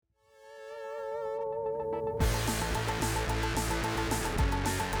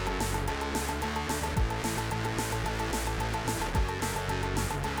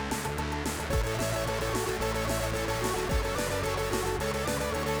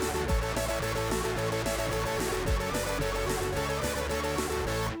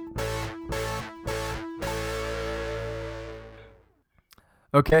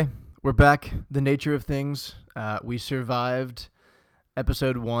Okay, we're back. The nature of things. We survived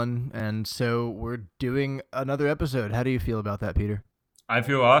episode 1, and so we're doing another episode. How do you feel about that, Peter? I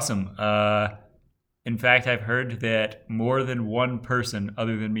feel awesome. In fact, I've heard that more than one person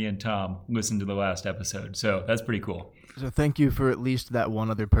other than me and Tom listened to the last episode. So that's pretty cool. So thank you for at least that one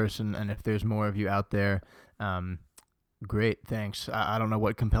other person, and if there's more of you out there, um, great, thanks. I don't know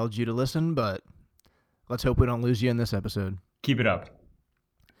what compelled you to listen, but let's hope we don't lose you in this episode. Keep it up.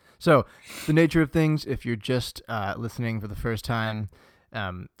 So, the nature of things, if you're just listening for the first time,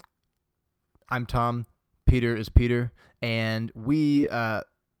 I'm Tom, Peter is Peter, and we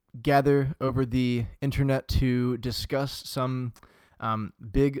gather over the internet to discuss some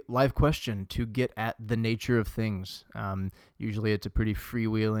big life question to get at the nature of things. Usually it's a pretty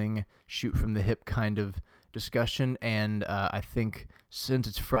freewheeling, shoot from the hip kind of discussion, and I think since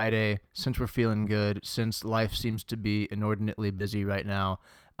it's Friday, since we're feeling good, since life seems to be inordinately busy right now,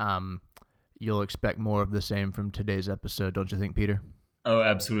 you'll expect more of the same from today's episode, don't you think, Peter? Oh,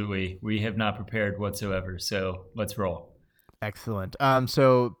 absolutely. We have not prepared whatsoever. So let's roll. Excellent.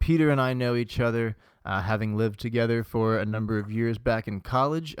 So Peter and I know each other, having lived together for a number of years back in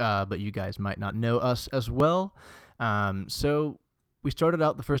college, but you guys might not know us as well. So we started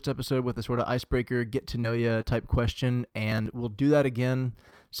out the first episode with a sort of icebreaker, get to know you type question, and we'll do that again.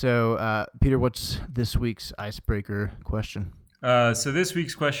 So, Peter, what's this week's icebreaker question? So this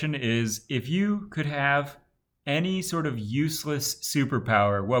week's question is, if you could have any sort of useless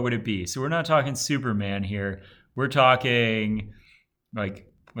superpower, what would it be? So we're not talking Superman here. We're talking like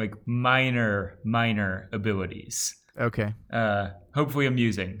minor abilities. Okay. Hopefully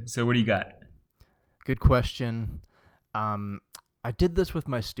amusing. So what do you got? Good question. I did this with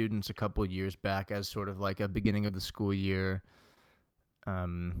my students a couple of years back as sort of like a beginning of the school year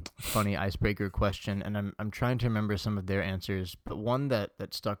funny icebreaker question, and I'm trying to remember some of their answers, but one that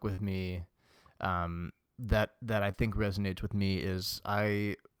stuck with me, that I think resonates with me is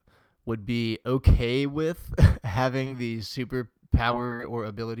I would be okay with having the superpower or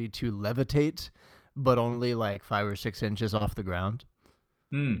ability to levitate, but only like 5 or 6 inches off the ground.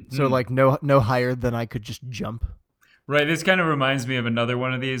 So like no higher than I could just jump. Right, this kind of reminds me of another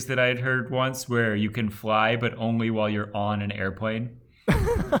one of these that I had heard once where you can fly, but only while you're on an airplane.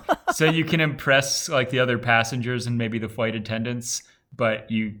 So you can impress like the other passengers and maybe the flight attendants,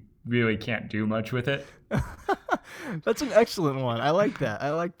 but you really can't do much with it. That's an excellent one. I like that.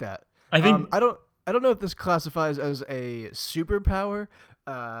 I think I don't know if this classifies as a superpower.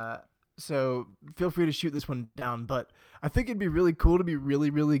 So feel free to shoot this one down, but I think it'd be really cool to be really,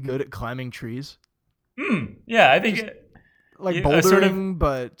 really good at climbing trees. yeah, I think Just like a bouldering, sort of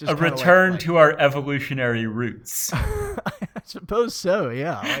but just a kinda return like to our evolutionary roots. I suppose so.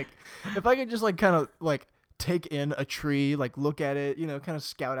 Yeah. Like if I could just like kind of like take in a tree, like look at it, kind of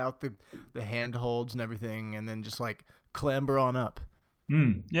scout out the handholds and everything, and then just like clamber on up.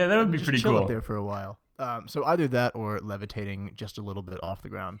 Yeah, that would And be just pretty chill up cool. there for a while. So either that or levitating just a little bit off the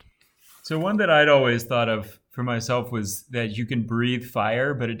ground. So one that I'd always thought of for myself was that you can breathe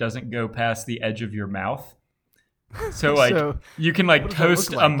fire, but it doesn't go past the edge of your mouth. So like So you can what like does that look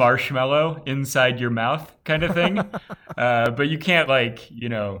toast a like? marshmallow inside your mouth kind of thing. But you can't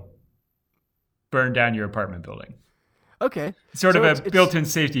burn down your apartment building. Okay. Sort So of a it's built-in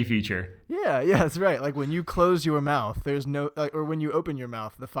safety feature. yeah, that's right. Like when you close your mouth, there's no or when you open your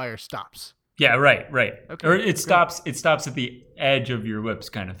mouth, the fire stops. Yeah, right. Okay, Or it great. stops at the edge of your lips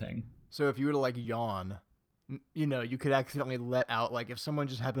kind of thing. So if you were to like yawn, you could accidentally let out, like if someone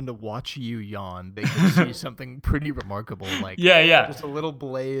just happened to watch you yawn, they could see something pretty remarkable, like Yeah. just a little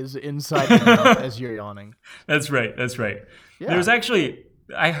blaze inside your mouth as you're yawning. That's right. Yeah. There's actually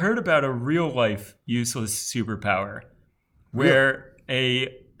I heard about a real life useless superpower Really? where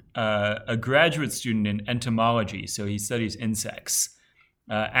a graduate student in entomology, so he studies insects,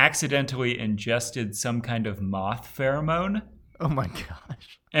 accidentally ingested some kind of moth pheromone. Oh my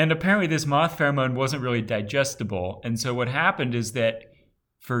gosh. And apparently, this moth pheromone wasn't really digestible. And so, what happened is that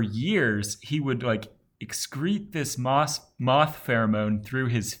for years, he would like excrete this moth pheromone through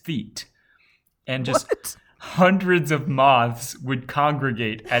his feet. And just What? hundreds of moths would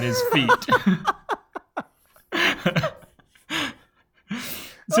congregate at his feet.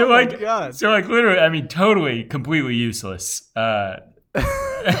 Oh my God. So like literally, I mean, totally, completely useless.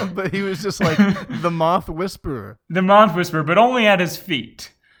 But he was just like the moth whisperer. The moth whisperer, but only at his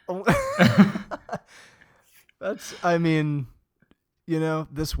feet. I mean,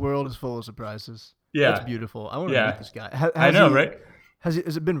 this world is full of surprises. Yeah. That's beautiful. I want to Yeah. meet this guy. I know, right? Has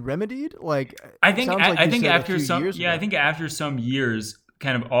it been remedied? Like, I it think sounds like I you think said a after few some years yeah, I ago. think after some years,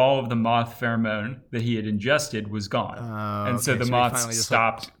 kind of all of the moth pheromone that he had ingested was gone. And so Okay, the so he moths finally just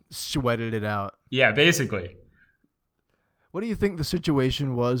stopped. like sweated it out. Yeah, basically. What do you think the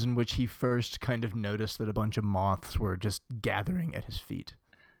situation was in which he first kind of noticed that a bunch of moths were just gathering at his feet?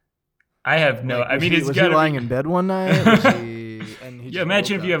 I have no. Like, I mean, it's was he got to lying be. in bed one night? Was he? And he Yeah, just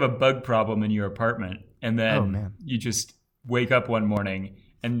imagine woke if you up? have a bug problem in your apartment and Oh then man. you just wake up one morning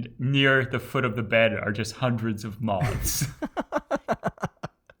and near the foot of the bed are just hundreds of moths.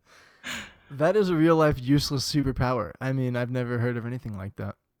 That is a real life useless superpower. I mean, I've never heard of anything like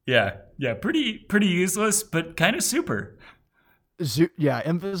that. Yeah, pretty useless, but kind of super. Yeah,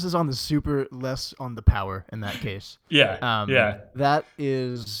 emphasis on the super, less on the power in that case. Yeah. That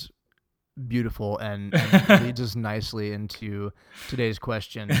is beautiful and leads us nicely into today's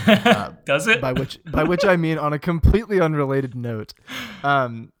question. Does it? By which I mean on a completely unrelated note.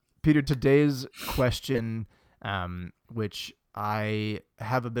 Peter, today's question, which I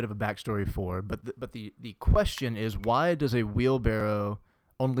have a bit of a backstory for, but the question is, why does a wheelbarrow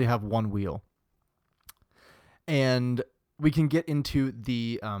only have one wheel? And we can get into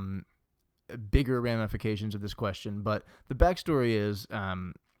the bigger ramifications of this question, but the backstory is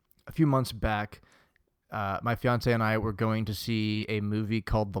a few months back, my fiance and I were going to see a movie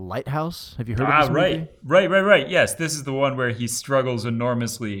called The Lighthouse. Have you heard of this movie? Right. Yes, this is the one where he struggles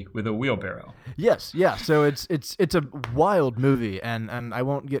enormously with a wheelbarrow. Yes, yeah. So it's a wild movie, and I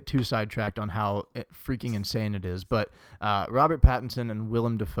won't get too sidetracked on how freaking insane it is. But Robert Pattinson and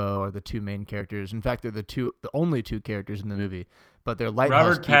Willem Dafoe are the two main characters. In fact, they're the only two characters in the movie. But they're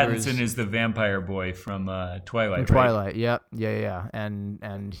lighthouse Robert keepers. Pattinson is the vampire boy from Twilight. From Twilight, right? Yeah.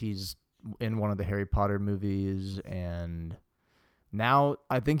 And he's in one of the Harry Potter movies, and now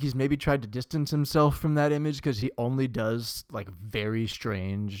I think he's maybe tried to distance himself from that image because he only does like very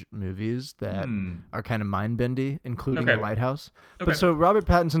strange movies that are kind of mind-bendy, including The Lighthouse. But so Robert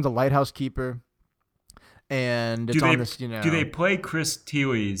Pattinson's a lighthouse keeper, and it's on this, Do they play Chris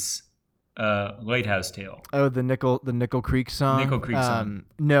Thiele's Lighthouse Tale? Oh, the Nickel Creek song. Nickel Creek song.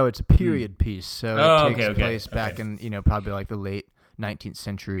 No, it's a period piece, so it takes place back in probably like the late 19th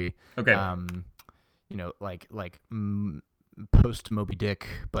century. Okay. Like post Moby Dick,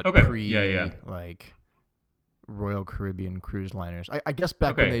 but pre like Royal Caribbean cruise liners. I guess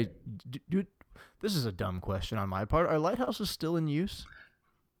back when they do. This is a dumb question on my part. Are lighthouses still in use?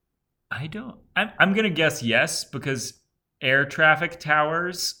 I don't. I'm gonna guess yes, because air traffic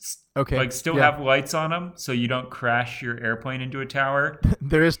towers still have lights on them, so you don't crash your airplane into a tower.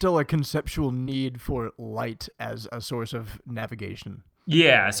 There is still a conceptual need for light as a source of navigation.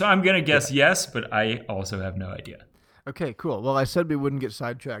 Yeah, so I'm gonna guess yes, but I also have no idea. Okay, cool. Well, I said we wouldn't get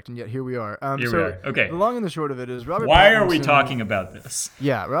sidetracked, and yet here we are. We are. Okay. The long and the short of it is Why are we talking about this?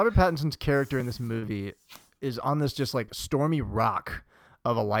 Yeah, Robert Pattinson's character in this movie is on this just like stormy rock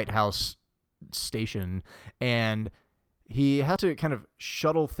of a lighthouse station, and he has to kind of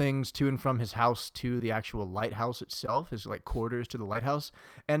shuttle things to and from his house to the actual lighthouse itself, his like quarters to the lighthouse,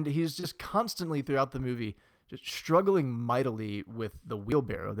 and he's just constantly throughout the movie just struggling mightily with the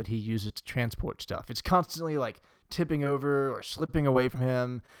wheelbarrow that he uses to transport stuff. It's constantly like tipping over or slipping away from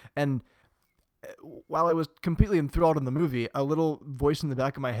him, and while I was completely enthralled in the movie, a little voice in the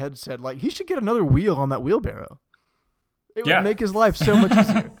back of my head said, like, he should get another wheel on that wheelbarrow. It would make his life so much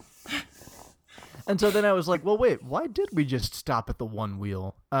easier. And so then I was like, well, wait, why did we just stop at the one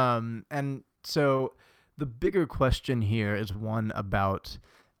wheel? And so the bigger question here is one about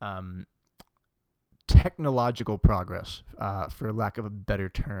technological progress, for lack of a better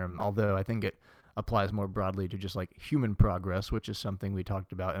term, although I think it applies more broadly to just like human progress, which is something we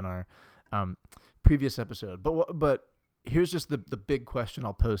talked about in our previous episode. But here's just the big question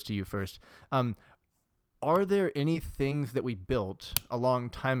I'll pose to you first. Are there any things that we built a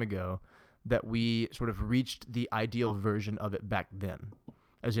long time ago that we sort of reached the ideal version of it back then?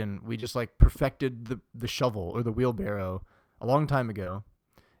 As in, we just like perfected the shovel or the wheelbarrow a long time ago,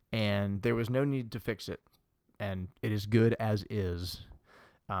 and there was no need to fix it, and it is good as is.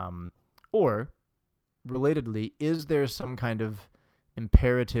 Or, relatedly, is there some kind of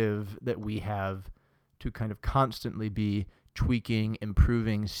imperative that we have to kind of constantly be tweaking,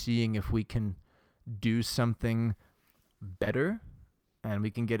 improving, seeing if we can do something better? And we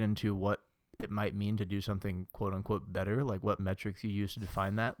can get into what it might mean to do something quote unquote better, like what metrics you use to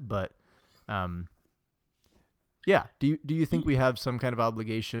define that. But do you think we have some kind of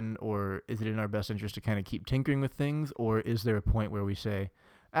obligation, or is it in our best interest to kind of keep tinkering with things? Or is there a point where we say,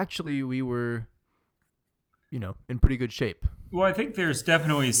 actually, we were, in pretty good shape? Well, I think there's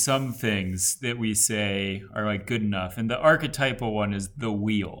definitely some things that we say are like good enough. And the archetypal one is the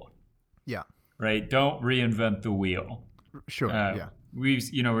wheel. Yeah. Right? Don't reinvent the wheel. Sure. Yeah.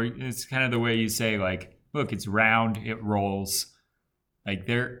 it's kind of the way you say, like, look, it's round, it rolls. Like,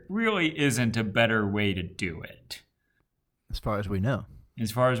 there really isn't a better way to do it, as far as we know.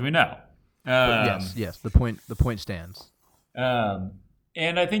 As far as we know. But yes, the point stands.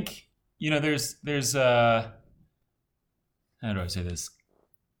 And I think, there's how do I say this?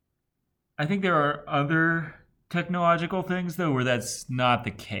 I think there are other technological things, though, where that's not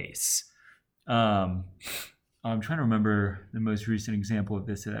the case. I'm trying to remember the most recent example of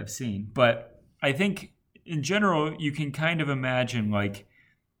this that I've seen. But I think, in general, you can kind of imagine, like,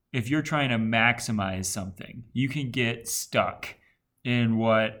 if you're trying to maximize something, you can get stuck in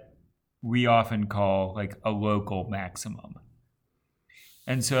what we often call, like, a local maximum.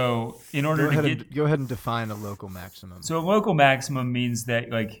 And so in order go ahead and define a local maximum. So a local maximum means that,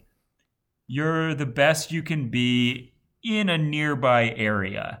 like, you're the best you can be in a nearby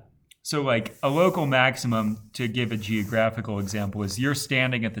area. So, like, a local maximum, to give a geographical example, is you're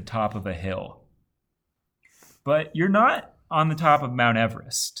standing at the top of a hill. But you're not on the top of Mount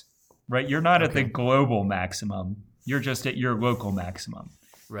Everest, right? You're not at the global maximum. You're just at your local maximum.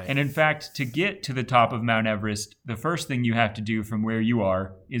 Right. And in fact, to get to the top of Mount Everest, the first thing you have to do from where you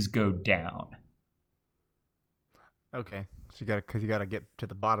are is go down. Okay. So you gotta get to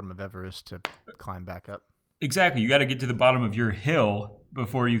the bottom of Everest to climb back up. Exactly. You got to get to the bottom of your hill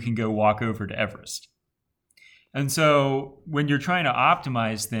before you can go walk over to Everest. And so when you're trying to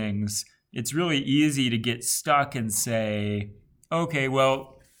optimize things, it's really easy to get stuck and say, okay,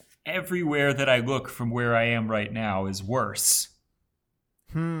 well, everywhere that I look from where I am right now is worse.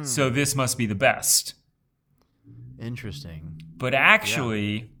 So this must be the best. Interesting. But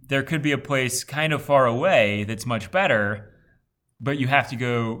actually, there could be a place kind of far away that's much better, but you have to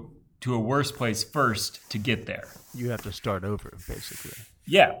go to a worse place first to get there. You have to start over, basically.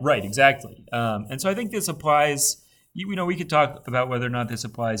 Yeah, right, exactly. And so I think this applies, we could talk about whether or not this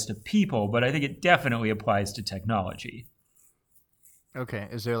applies to people, but I think it definitely applies to technology. Okay.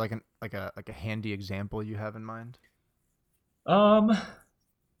 Is there like a handy example you have in mind?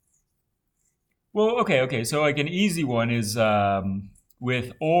 Well, okay. So, like, an easy one is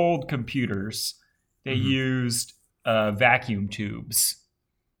with old computers, they used vacuum tubes,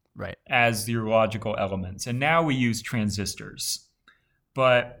 right, as your logical elements, and now we use transistors.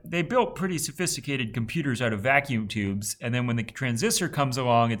 But they built pretty sophisticated computers out of vacuum tubes, and then when the transistor comes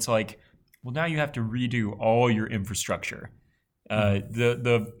along, it's like, well, now you have to redo all your infrastructure.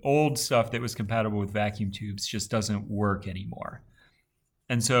 The old stuff that was compatible with vacuum tubes just doesn't work anymore.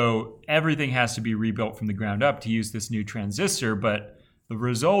 And so everything has to be rebuilt from the ground up to use this new transistor, but the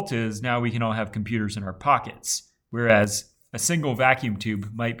result is now we can all have computers in our pockets, whereas a single vacuum tube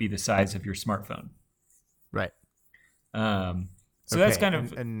might be the size of your smartphone. Right. So that's kind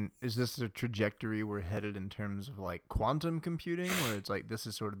of... And is this a trajectory we're headed in terms of, like, quantum computing, where it's like this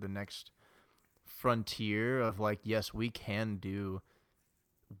is sort of the next frontier of, like, yes, we can do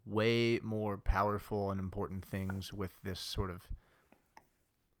way more powerful and important things with this sort of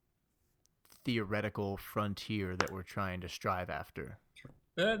theoretical frontier that we're trying to strive after?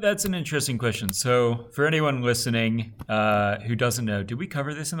 That's an interesting question. So for anyone listening who doesn't know, did we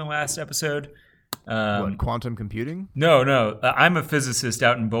cover this in the last episode? What, quantum computing? No. I'm a physicist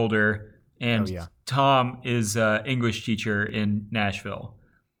out in Boulder, and Tom is an English teacher in Nashville.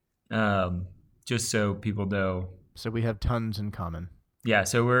 Just so people know. So we have tons in common. Yeah,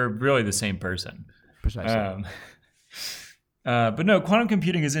 so we're really the same person. Precisely. But no, quantum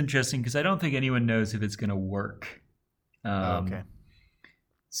computing is interesting because I don't think anyone knows if it's going to work. Okay.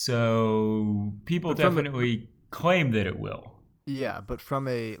 So people definitely claim that it will. Yeah, but from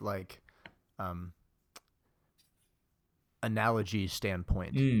a, like, analogy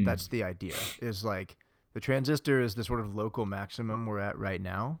standpoint, that's the idea. Is like the transistor is the sort of local maximum we're at right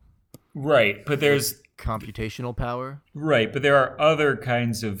now. Right, but there's computational power. Right, but there are other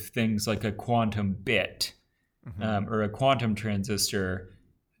kinds of things like a quantum bit. Or a quantum transistor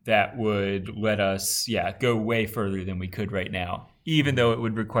that would let us, go way further than we could right now, even though it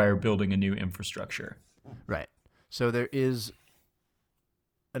would require building a new infrastructure. Right. So there is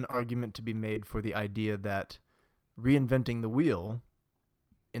an argument to be made for the idea that reinventing the wheel,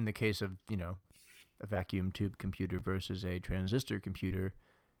 in the case of, a vacuum tube computer versus a transistor computer,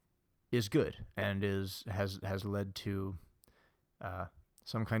 is good and has led to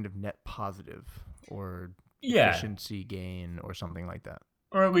some kind of net positive or efficiency gain or something like that.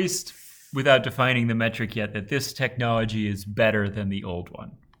 Or at least, without defining the metric yet, that this technology is better than the old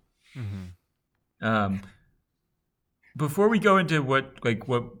one. Before we go into what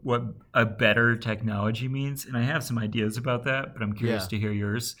a better technology means, and I have some ideas about that, but I'm curious to hear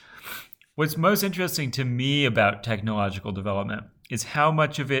yours. What's most interesting to me about technological development is how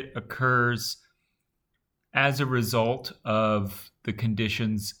much of it occurs as a result of the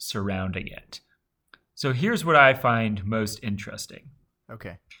conditions surrounding it. So here's what I find most interesting.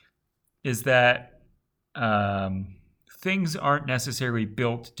 Okay. Is that things aren't necessarily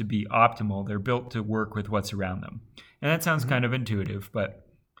built to be optimal. They're built to work with what's around them. And that sounds kind of intuitive, but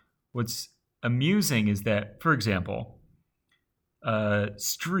what's amusing is that, for example,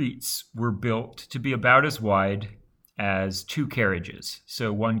 streets were built to be about as wide as two carriages.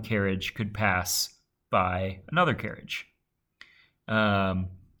 So one carriage could pass by another carriage. And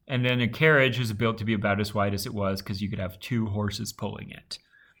then a carriage is built to be about as wide as it was because you could have two horses pulling it.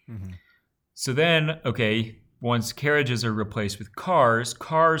 Mm-hmm. So then, okay, once carriages are replaced with cars,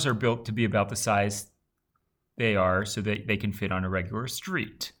 cars are built to be about the size they are so that they can fit on a regular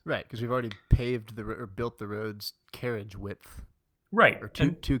street. Right, because we've already paved or built the roads carriage width. Right. Or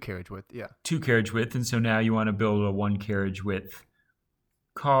two carriage width, yeah. Two carriage width, and so now you want to build a one carriage width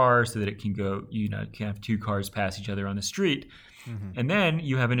car so that it can go, can have two cars pass each other on the street. Mm-hmm. And then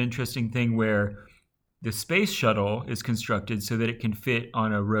you have an interesting thing where the space shuttle is constructed so that it can fit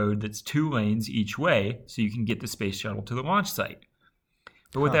on a road that's 2 lanes each way, so you can get the space shuttle to the launch site.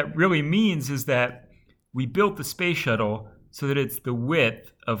 But what that really means is that we built the space shuttle so that it's the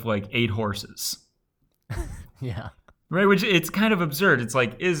width of like 8 horses. Yeah. Right, which it's kind of absurd. It's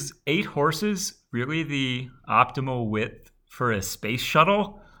like, is 8 horses really the optimal width for a space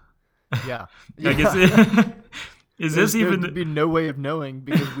shuttle? Yeah. I guess is this even... There'd be no way of knowing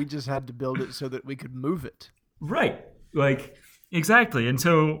because we just had to build it so that we could move it. Right. Like, exactly. And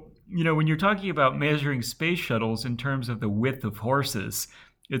so, when you're talking about measuring space shuttles in terms of the width of horses,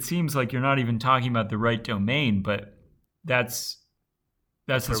 it seems like you're not even talking about the right domain, but that's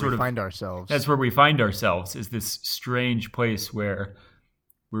the sort of find ourselves. That's where we find ourselves, is this strange place where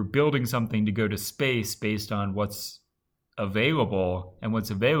we're building something to go to space based on what's available, and what's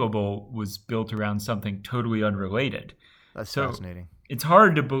available was built around something totally unrelated. That's fascinating. It's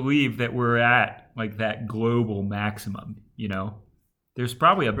hard to believe that we're at like that global maximum, There's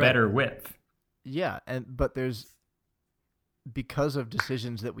probably a better width. Yeah, but because of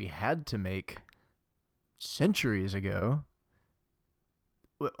decisions that we had to make centuries ago,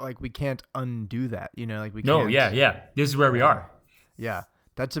 like we can't undo that, like we can't. No, yeah. This is where we are. Yeah.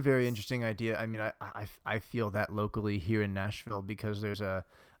 That's a very interesting idea. I mean, I feel that locally here in Nashville because there's a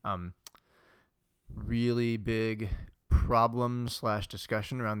really big problem /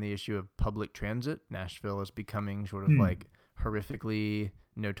 discussion around the issue of public transit. Nashville is becoming sort of like horrifically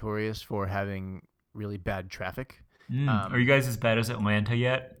notorious for having really bad traffic. Are you guys as bad as Atlanta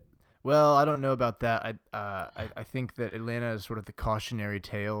yet? Well, I don't know about that. I think that Atlanta is sort of the cautionary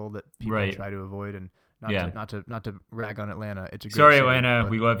tale that people try to avoid, and not to rag on Atlanta. It's a great Sorry, city, Atlanta,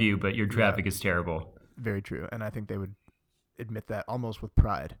 we love you, but your traffic is terrible. Very true, and I think they would admit that almost with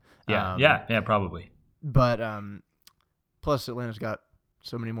pride. Yeah, probably. But plus, Atlanta's got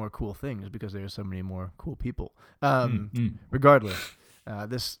so many more cool things because there's so many more cool people. Regardless,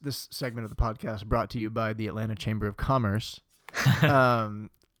 this segment of the podcast brought to you by the Atlanta Chamber of Commerce.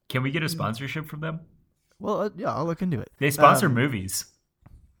 Can we get a sponsorship from them? Well, yeah, I'll look into it. They sponsor movies.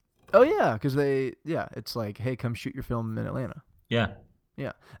 Oh yeah, because it's like, hey, come shoot your film in Atlanta. Yeah.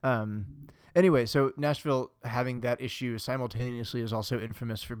 Anyway, so Nashville having that issue simultaneously is also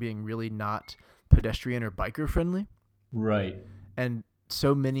infamous for being really not pedestrian or biker friendly. Right. And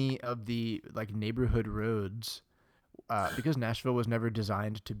so many of the like neighborhood roads, because Nashville was never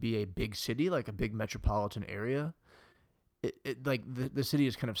designed to be a big city, like a big metropolitan area. It like the city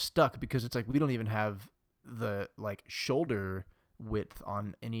is kind of stuck because it's like we don't even have the like shoulder width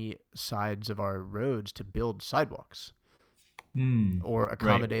on any sides of our roads to build sidewalks or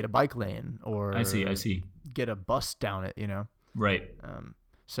accommodate a bike lane or I see get a bus down it, Right.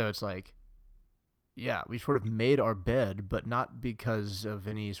 So it's like, yeah, we sort of made our bed, but not because of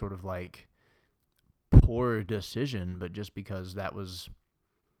any sort of like poor decision, but just because that was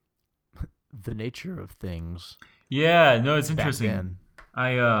the nature of things. Yeah, no, it's interesting.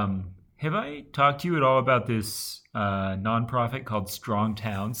 Then. Have I talked to you at all about this nonprofit called Strong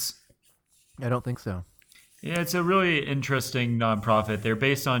Towns? I don't think so. Yeah, it's a really interesting nonprofit. They're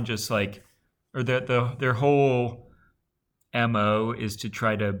based on just like, or their whole MO is to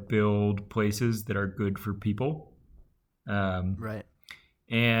try to build places that are good for people. Right.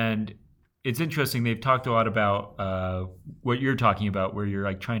 And it's interesting. They've talked a lot about what you're talking about, where you're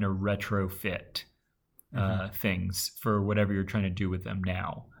like trying to retrofit things for whatever you're trying to do with them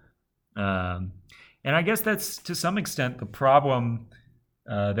now. And I guess that's to some extent the problem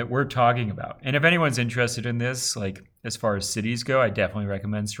that we're talking about. And if anyone's interested in this, like as far as cities go, I definitely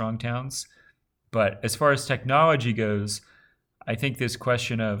recommend Strong Towns. But as far as technology goes, I think this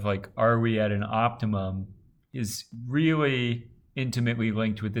question of like, are we at an optimum is really intimately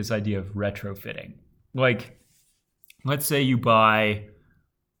linked with this idea of retrofitting. Like, let's say you buy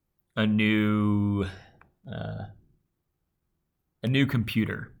a new uh, a new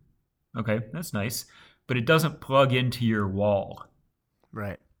computer. Okay, that's nice, but it doesn't plug into your wall.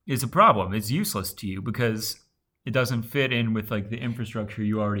 Right. It's a problem. It's useless to you because it doesn't fit in with like the infrastructure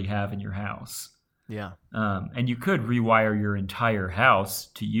you already have in your house. Yeah. And you could rewire your entire house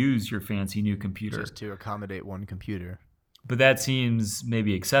to use your fancy new Just computer, to accommodate one computer. but that seems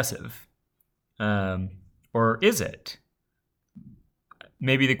maybe excessive. Um, or is it?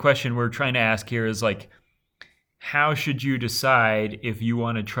 Maybe the question we're trying to ask here is like, how should you decide if you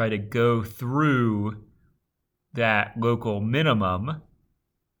want to try to go through that local minimum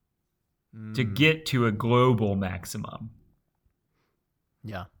to Mm, get to a global maximum?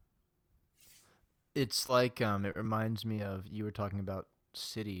 yeah. It's like it reminds me of you were talking about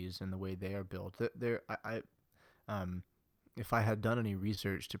cities and the way they are built. There, um, if I had done any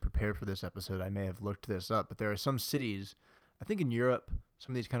research to prepare for this episode, I may have looked this up. But there are some cities, I think in Europe,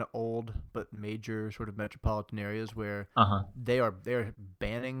 some of these kind of old but major sort of metropolitan areas where Uh huh. they're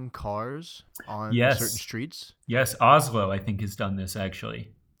banning cars on certain Yes. streets. Yes. Oslo, I think, has done this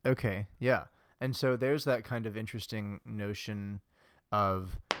actually. Okay, yeah. And so there's that kind of interesting notion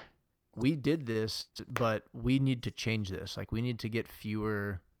of we did this, but we need to change this. Like we need to get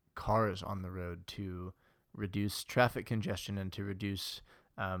fewer cars on the road to reduce traffic congestion and to reduce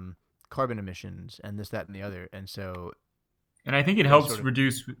um, carbon emissions and this, that, and the other. And so And I think it they sort helps of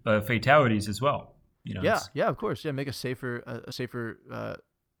reduce fatalities as well. yeah, It's yeah, of course, yeah, make a safer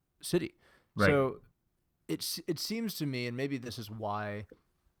city. right. So it seems to me, and maybe this is why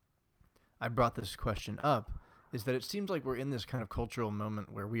I brought this question up, is that it seems like we're in this kind of cultural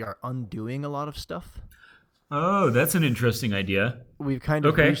moment where we are undoing a lot of stuff. Oh, that's an interesting idea. We've kind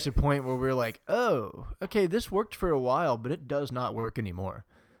of Okay. reached a point where we're like, oh, okay, this worked for a while, but it does not work anymore.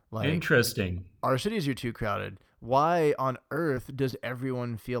 Like, Interesting. our cities are too crowded. Why on earth does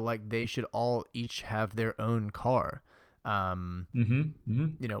everyone feel like they should all each have their own car? Um, Mm-hmm.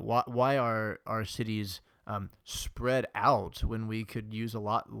 Mm-hmm. why are our cities spread out when we could use a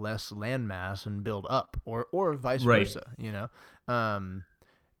lot less landmass and build up, or vice Right. versa? Um,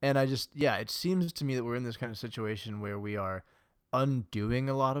 and I just yeah, it seems to me that we're in this kind of situation where we are undoing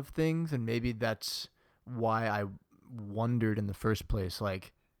a lot of things, and maybe that's why I wondered in the first place,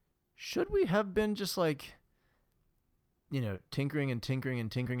 like, should we have been just like tinkering and tinkering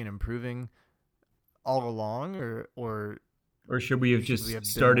and tinkering and improving all along, or Or should we have should we just have been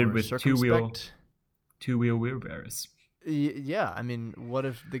started more with circumspect? two wheel wheelbarrows? Yeah, I mean, what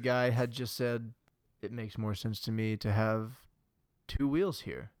if the guy had just said, "It makes more sense to me to have two wheels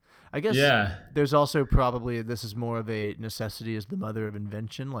here"? I guess Yeah. there's also probably this is more of a necessity is the mother of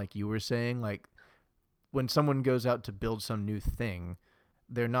invention, like you were saying. Like when someone goes out to build some new thing,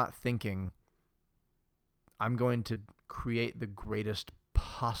 they're not thinking, "I'm going to create the greatest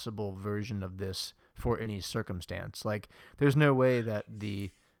possible version of this for any circumstance." Like there's no way that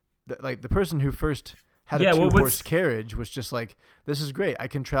the person who first had a Yeah. Well, two horse what's carriage was just like, this is great. I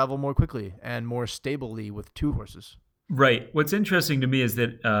can travel more quickly and more stably with two horses. right? What's interesting to me is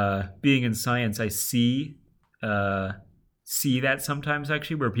that being in science, I uh, see that sometimes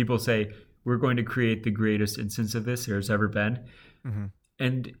actually, where people say we're going to create the greatest instance of this there's ever been, Mm-hmm.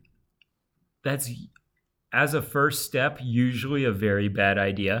 and that's as a first step usually a very bad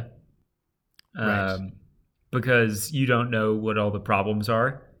idea, Right. um, because you don't know what all the problems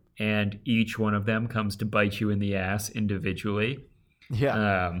are, and each one of them comes to bite you in the ass individually.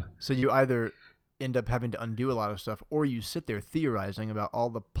 Yeah. Um, So you either end up having to undo a lot of stuff, or you sit there theorizing about all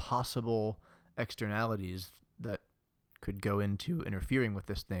the possible externalities that could go into interfering with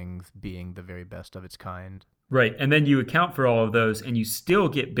this thing being the very best of its kind. right, and then you account for all of those, and you still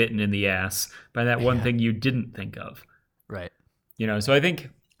get bitten in the ass by that one Yeah. thing you didn't think of. Right. So I think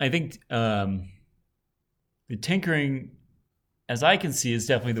the tinkering, as I can see, is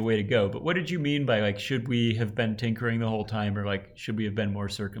definitely the way to go. But what did you mean by like should we have been tinkering the whole time, or like should we have been more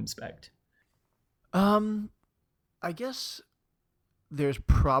circumspect? Um, I guess there's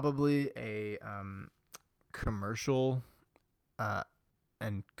probably a commercial uh,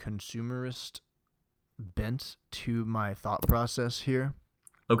 and consumerist bent to my thought process here.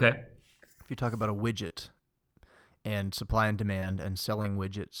 Okay, If you talk about a widget and supply and demand and selling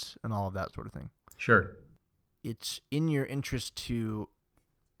widgets and all of that sort of thing, sure. it's in your interest to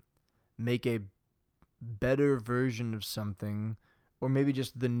make a better version of something, or maybe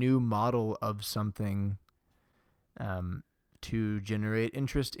just the new model of something, um, to generate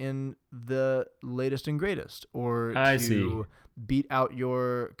interest in the latest and greatest, or I see. to beat out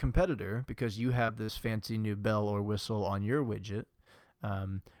your competitor because you have this fancy new bell or whistle on your widget,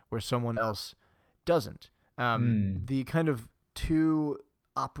 where someone else doesn't. Hmm. The kind of two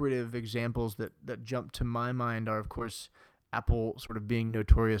operative examples that jump to my mind are, of course, Apple sort of being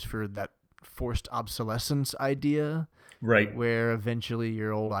notorious for that forced obsolescence idea, Right. where eventually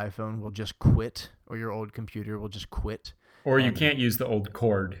your old iPhone will just quit or your old computer will just quit. Or you And can't use the old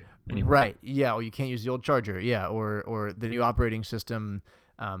cord anymore. right, yeah, or you can't use the old charger, yeah, or the new operating system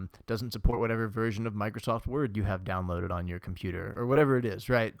doesn't support whatever version of Microsoft Word you have downloaded on your computer or whatever it is,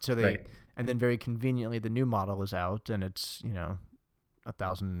 right? So they Right. and then very conveniently the new model is out and it's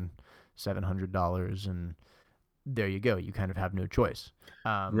 $1,700 and there you go. You kind of have no choice.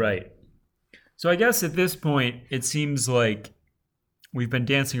 Um, Right. So I guess at this point, it seems like we've been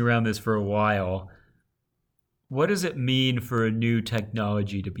dancing around this for a while. What does it mean for a new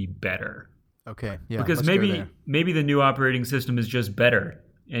technology to be better? okay, yeah, Because let's go there. maybe the new operating system is just better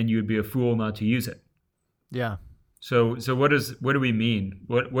and you would be a fool not to use it. Yeah, So what do we mean?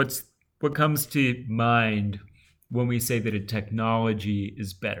 What comes to mind when we say that a technology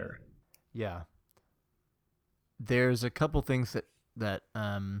is better? yeah. There's a couple things that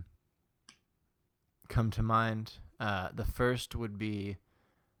come to mind. The first would be,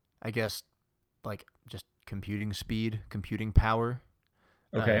 I guess, like just computing speed, computing power.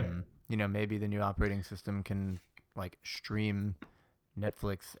 Okay. Maybe the new operating system can like stream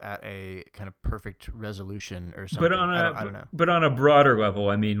Netflix at a kind of perfect resolution or But something. I don't know. but on a broader level,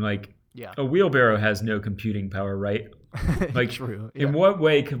 I mean, like Yeah. a wheelbarrow has no computing power, right? Like, True. in Yeah. what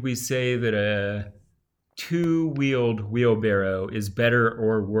way could we say that a two-wheeled wheelbarrow is better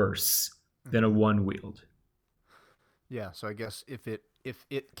or worse than a hmm one-wheeled? Yeah. So I guess if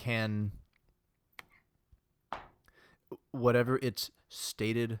it can, whatever its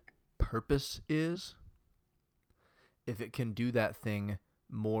stated purpose is, if it can do that thing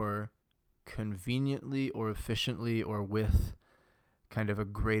more conveniently or efficiently or with kind of a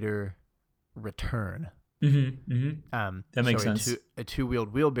greater return. Mm-hmm. That So makes a sense.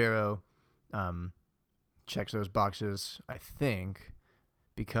 two-wheeled wheelbarrow um, checks those boxes, I think,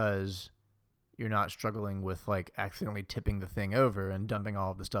 because you're not struggling with like accidentally tipping the thing over and dumping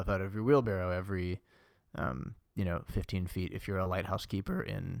all of the stuff out of your wheelbarrow every 15 feet if you're a lighthouse keeper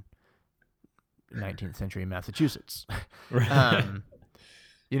in 19th century Massachusetts. Right. um,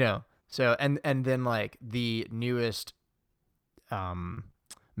 you know, so and then like the newest um,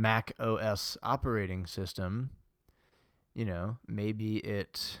 Mac OS operating system, maybe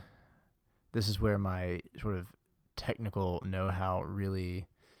this is where my sort of technical know-how really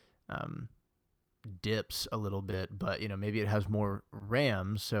um, dips a little bit, but maybe it has more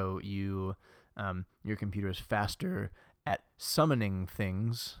RAM, so your computer is faster at summoning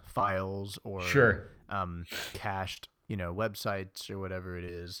things, files, or Sure. cached websites or whatever it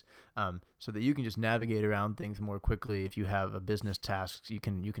is, so that you can just navigate around things more quickly. If you have a business task, you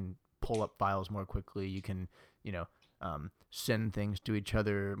can pull up files more quickly. You can send things to each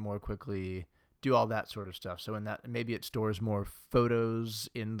other more quickly, do all that sort of stuff. So in that, maybe it stores more photos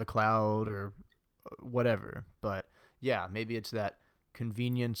in the cloud or whatever. But yeah, maybe it's that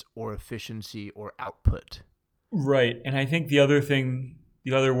convenience or efficiency or output. Right. And I think the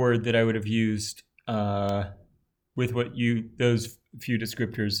other word that I would have used with those few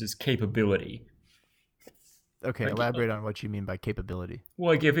descriptors is capability. Okay, Like, elaborate on what you mean by capability.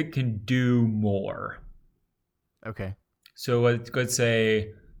 like if it can do more. Okay. So let's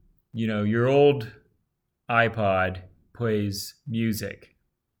say, your old iPod plays music,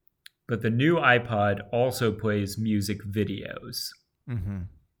 but the new iPod also plays music videos. Mm-hmm.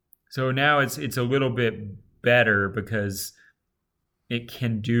 So now it's a little bit better because it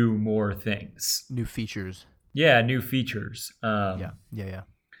can do more things. New features. Yeah, new features. Yeah. Yeah. Yeah.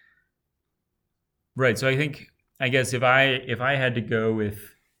 Right. So I guess if I had to go with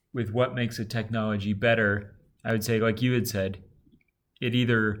what makes a technology better, I would say, like you had said, it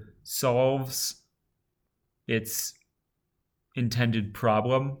either solves its intended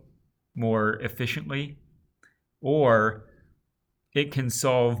problem more efficiently, or it can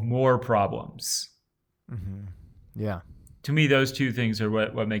solve more problems. Mm-hmm. Yeah. To me, those two things are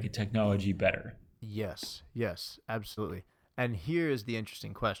what make a technology better. Yes. Yes. Absolutely. And here is the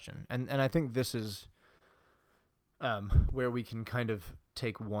interesting question, and I think this is where we can kind of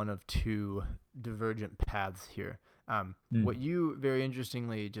take one of two divergent paths here. What Mm. you very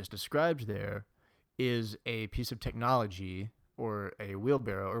interestingly just described there is a piece of technology or a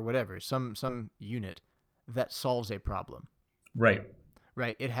wheelbarrow or whatever, some unit that solves a problem, Right.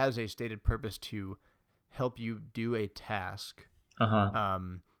 right? It has a stated purpose to help you do a task, Uh huh.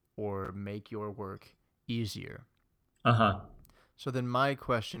 um, or make your work easier. Uh huh. So then my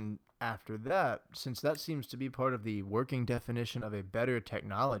question after that, since that seems to be part of the working definition of a better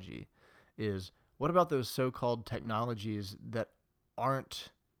technology, is what about those so-called technologies that aren't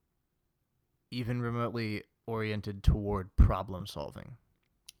even remotely oriented toward problem solving?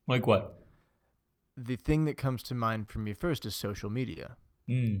 Like what? The thing that comes to mind for me first is social media.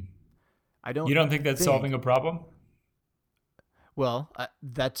 Mm. I You don't don't think that's solving think, a problem? well,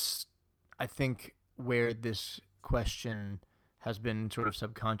 that's, I think, where this question has been sort of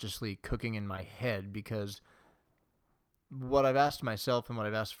subconsciously cooking in my head, because what I've asked myself and what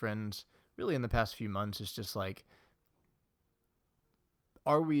I've asked friends really in the past few months is just like,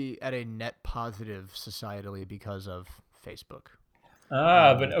 are we at a net positive societally because of Facebook?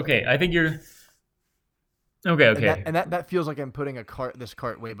 But Um, okay. I think you're okay. and that Okay. and that that feels like I'm putting this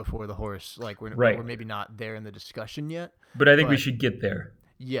cart way before the horse. Like we're Right. maybe not there in the discussion yet, But I think we but should get there.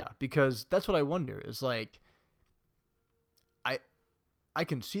 yeah, because that's what I wonder is like I I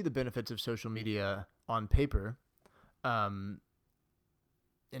can see the benefits of social media on paper, um,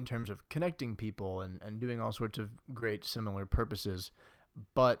 in terms of connecting people and doing all sorts of great similar purposes,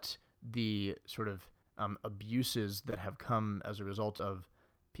 but the sort of abuses that have come as a result of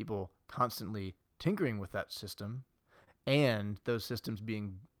people constantly tinkering with that system and those systems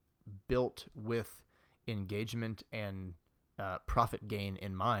being built with engagement and profit gain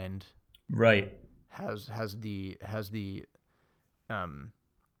in mind Right. has the um,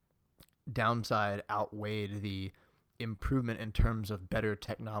 downside outweighed the improvement in terms of better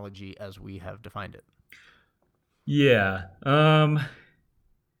technology as we have defined it. Yeah.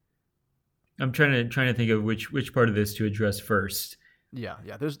 I'm trying to think of which part of this to address first. Yeah.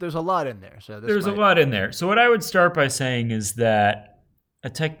 There's a lot in there, so this There's a might. lot in there. So what I would start by saying is that a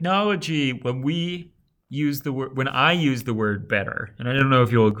technology, when I use the word better, and I don't know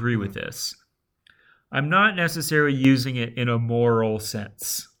if you'll agree with Mhm. this, I'm not necessarily using it in a moral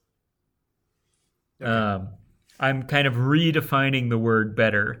sense. Okay. Um, I'm kind of redefining the word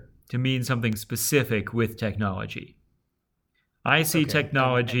better to mean something specific with technology. I see Okay. And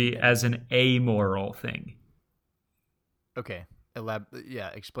technology as an amoral thing. okay. Yeah.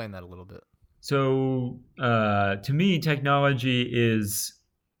 Explain that a little bit. So to me, technology is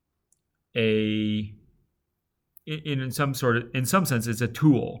a in some sense it's a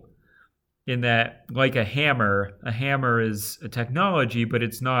tool in that, like a hammer is a technology, but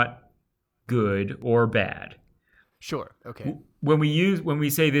it's not good or bad. Sure. Okay. When we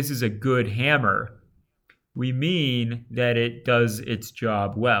say this is a good hammer, we mean that it does its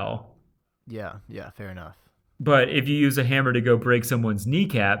job well. Yeah. Yeah. Fair enough. But if you use a hammer to go break someone's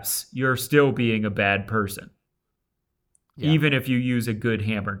kneecaps, you're still being a bad person, Yeah. even if you use a good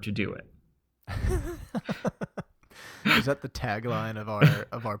hammer to do it. Is that the tagline of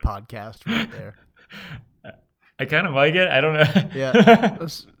our podcast right there? I kind of like it. I don't Yeah. know.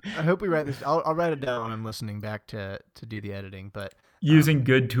 I hope we write this. I'll write it down when I'm listening back to do the editing. But Using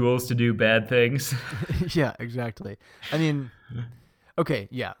good tools to do bad things. yeah, exactly. I mean, okay,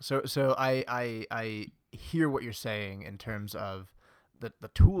 yeah. So I hear what you're saying in terms of the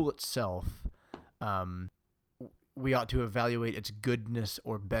tool itself. Um, we ought to evaluate its goodness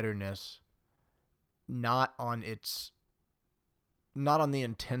or betterness, not on its not on the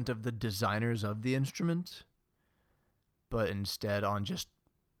intent of the designers of the instrument, but instead on just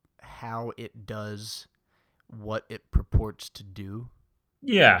how it does what it purports to do.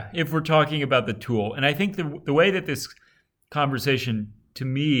 Yeah, if we're talking about the tool. And I think the way that this conversation to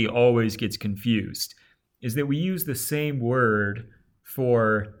me always gets confused is that we use the same word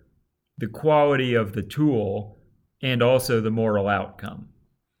for the quality of the tool and also the moral outcome.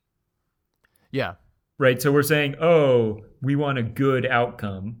 Yeah. Right? So we're saying, oh, we want a good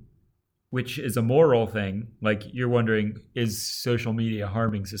outcome, which is a moral thing. Like you're wondering, is social media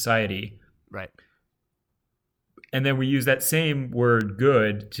harming society? Right. And then we use that same word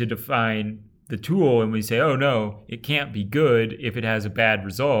good to define the tool, and we say, oh no, it can't be good if it has a bad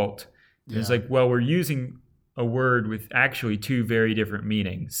result. And it's Yeah. like, well, we're using a word with actually two very different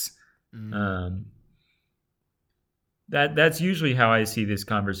meanings. Mm. Um, that's usually how I see this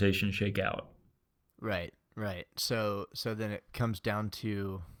conversation shake out. Right. Right. So then it comes down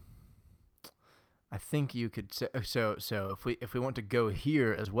to, I think you could say, so if we want to go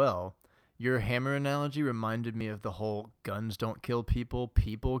here as well, your hammer analogy reminded me of the whole guns don't kill people,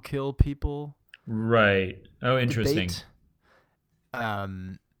 people kill people Right. Oh, interesting. debate.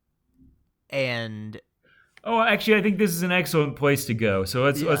 And Oh, actually, I think this is an excellent place to go. So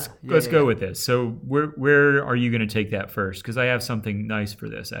yeah, yeah, let's yeah, go yeah. with this. So where are you going to take that first? Because I have something nice for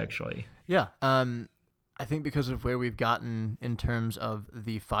this, actually. Yeah. I think because of where we've gotten in terms of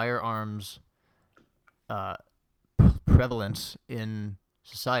the firearms prevalent in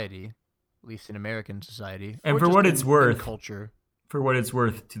society, at least in American society, And or for just what it's in worth, culture.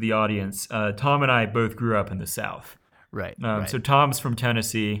 to the audience, Tom and I both grew up in the South. Right. So Tom's from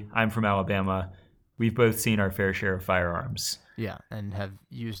Tennessee. I'm from Alabama. We've both seen our fair share of firearms. Yeah, and have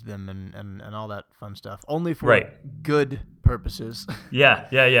used them and all that fun stuff, only for Right. good purposes. Yeah.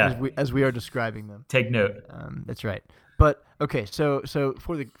 as we are describing them. Take note. That's right. But okay, so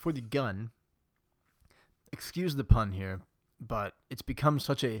for the gun, excuse the pun here, but it's become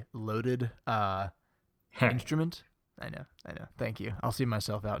such a loaded instrument. I know. Thank you. I'll see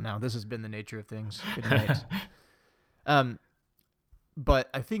myself out now. This has been the nature of things. Good night. But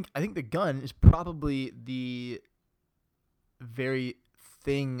I think the gun is probably the very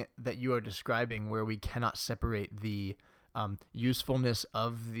thing that you are describing where we cannot separate the usefulness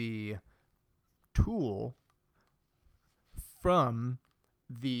of the tool from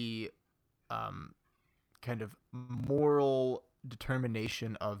the kind of moral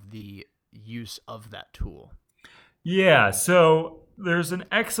determination of the use of that tool. Yeah, so there's an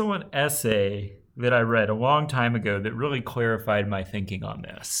excellent essay that I read a long time ago that really clarified my thinking on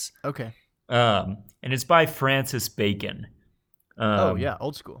this. Okay. And it's by Francis Bacon.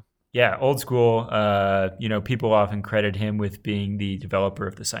 Old school. Yeah, old school. People often credit him with being the developer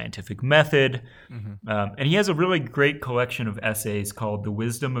of the scientific method. Mm-hmm. And he has a really great collection of essays called The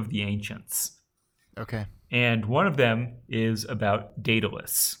Wisdom of the Ancients. Okay. And one of them is about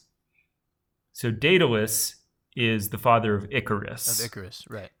Daedalus. So Daedalus is the father of Icarus. Of Icarus,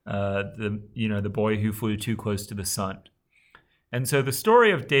 right. The boy who flew too close to the sun. And so the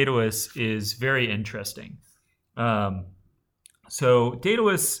story of Daedalus is very interesting. So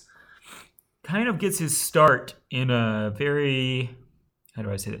Daedalus kind of gets his start in a very, how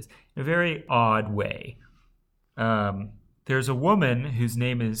do I say this? In a very odd way. There's a woman whose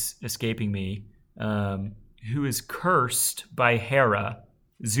name is escaping me, who is cursed by Hera,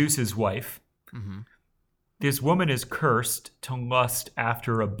 Zeus's wife. Mm-hmm. This woman is cursed to lust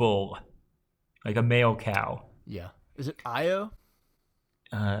after a bull, like a male cow. Yeah. Is it Io?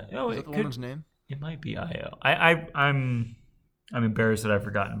 Is that the woman's name? It might be Io. I'm embarrassed that I've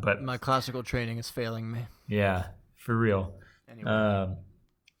forgotten, but my classical training is failing me. Yeah, for real. Anyway.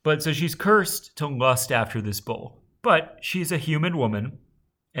 But so she's cursed to lust after this bull, but she's a human woman,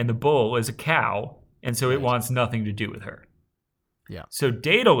 and the bull is a cow, and so it wants nothing to do with her. Yeah. So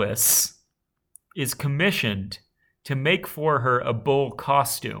Daedalus is commissioned to make for her a bull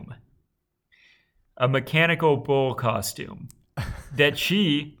costume, a mechanical bull costume that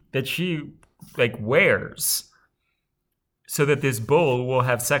she like wears so that this bull will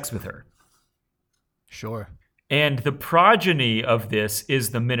have sex with her. Sure. And the progeny of this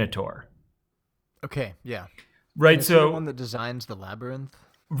is the Minotaur. Okay, yeah. Right, so the one that designs the labyrinth.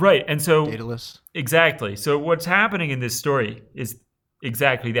 Right, and so Daedalus. Exactly. So what's happening in this story is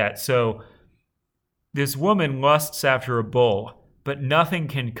exactly that. So this woman lusts after a bull, but nothing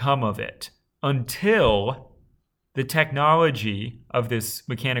can come of it until the technology of this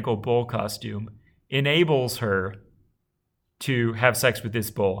mechanical bull costume enables her to have sex with this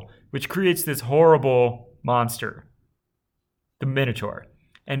bull, which creates this horrible monster, the Minotaur.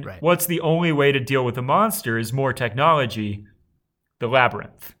 And what's the only way to deal with the monster is more technology, the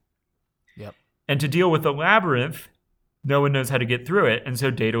labyrinth. Yep. And to deal with the labyrinth, no one knows how to get through it, and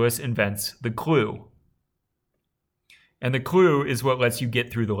so Daedalus invents the clue. And the clue is what lets you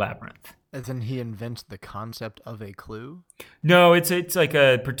get through the labyrinth. And then he invents the concept of a clue? No, it's like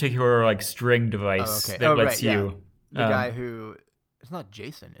a particular like string device that lets you. The guy who, it's not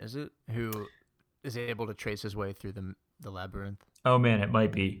Jason, is it? Who is able to trace his way through the labyrinth? Oh man, it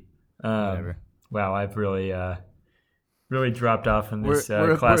might be. Whatever. Wow, I've really dropped off in this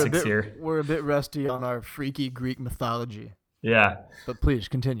classics here. We're a bit rusty on our freaky Greek mythology. Yeah. But please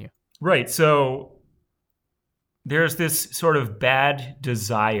continue. Right. So there's this sort of bad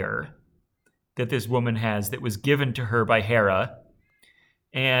desire that this woman has that was given to her by Hera,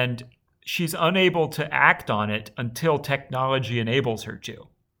 and she's unable to act on it until technology enables her to.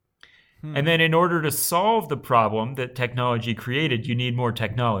 And then in order to solve the problem that technology created, you need more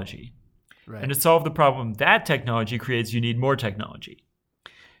technology. Right. And to solve the problem that technology creates, you need more technology.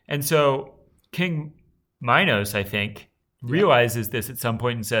 And so King Minos, I think, realizes this at some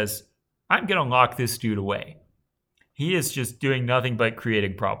point and says, I'm going to lock this dude away. He is just doing nothing but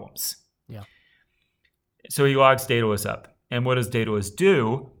creating problems. Yeah. So he locks Daedalus up. And what does Daedalus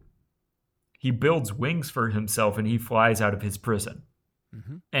do? He builds wings for himself and he flies out of his prison.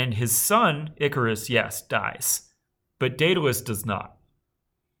 Mm-hmm. And his son, Icarus, yes, dies. But Daedalus does not.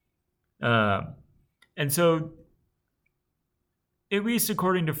 And so, at least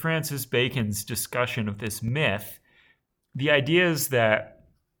according to Francis Bacon's discussion of this myth, the idea is that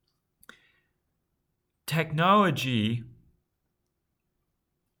technology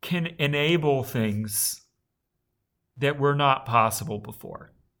can enable things that were not possible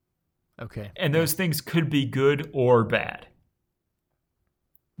before. Okay. And Yeah. those things could be good or bad.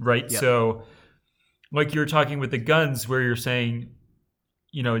 Right? Yep. So, like you're talking with the guns, where you're saying,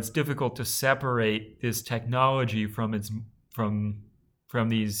 it's difficult to separate this technology from from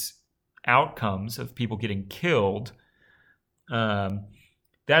these outcomes of people getting killed. Um,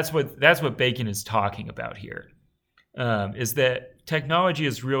 that's what Bacon is talking about here. Is that technology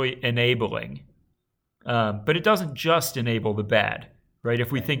is really enabling, but it doesn't just enable the bad, right?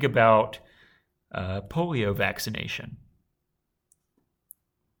 If we Right. think about polio vaccination,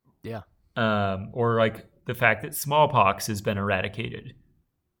 Yeah. or like the fact that smallpox has been eradicated,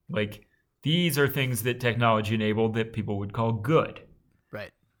 like these are things that technology enabled that people would call good.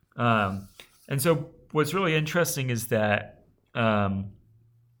 Right. Um, and so what's really interesting is that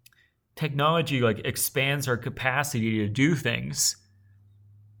technology like expands our capacity to do things,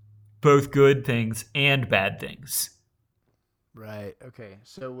 both good things and bad things. Right. Okay.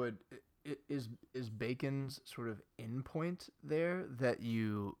 So is Bacon's sort of endpoint there that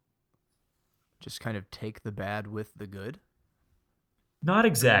you just kind of take the bad with the good? Not I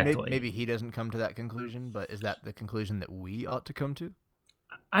mean, exactly. maybe he doesn't come to that conclusion, but is that the conclusion that we ought to come to?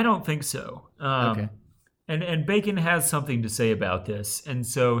 I don't think so. Okay. And Bacon has something to say about this, and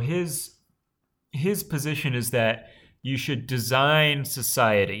so his position is that you should design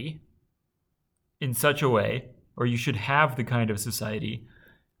society in such a way, or you should have the kind of society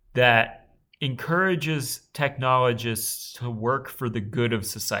that encourages technologists to work for the good of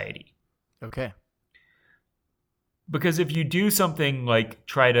society. Okay. Because if you do something like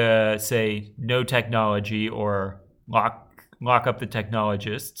try to say no technology or lock up the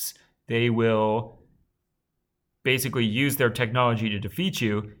technologists, they will basically use their technology to defeat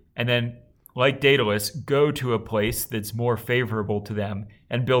you, and then, like Daedalus, go to a place that's more favorable to them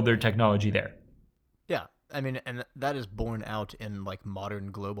and build their technology there. Yeah. I mean, and that is borne out in like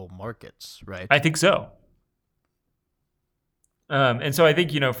modern global markets, I right? think so. And so I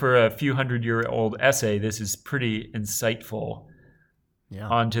think, for a few 100-year-old essay, this is pretty insightful Yeah.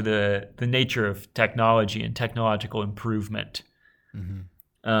 onto the nature of technology and technological improvement.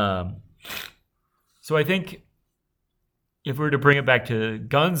 Mm-hmm. Um, so I think if we were to bring it back to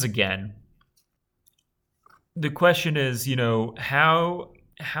guns again, the question is,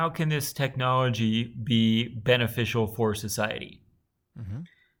 how can this technology be beneficial for society?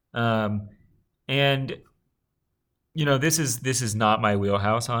 Mm-hmm. Um, and this is not my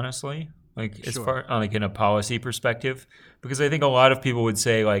wheelhouse, honestly. Like as Sure. far like in a policy perspective, because I think a lot of people would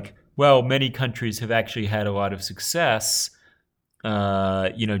say like, well, many countries have actually had a lot of success,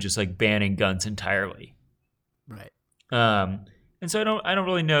 just like banning guns entirely. Right. Um, and so I don't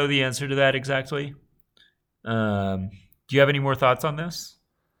really know the answer to that exactly. Do you have any more thoughts on this?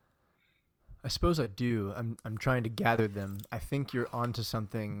 I suppose I do. I'm trying to gather them. I think you're onto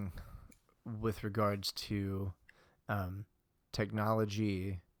something with regards to um,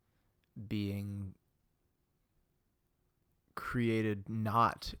 technology being created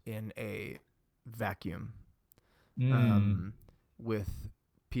not in a vacuum, Mm, um, with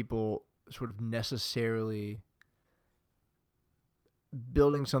people sort of necessarily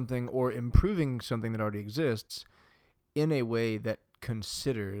building something or improving something that already exists in a way that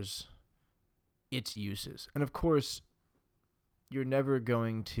considers its uses. And of course, you're never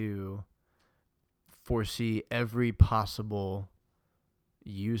going to foresee every possible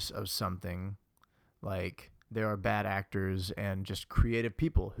use of something. Like there are bad actors and just creative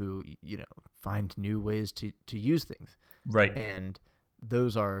people who find new ways to use things, right, and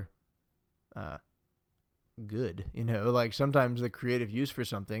those are uh, good. Like sometimes the creative use for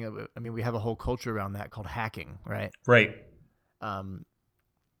something. I mean, we have a whole culture around that called hacking, right? right. Um,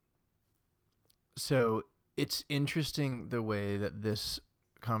 so it's interesting the way that this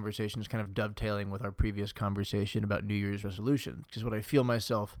conversation is kind of dovetailing with our previous conversation about New Year's resolutions. Because what I feel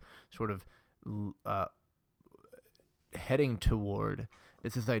myself sort of uh, heading toward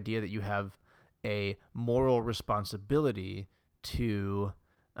is this idea that you have a moral responsibility to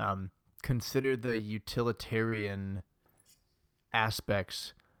consider the utilitarian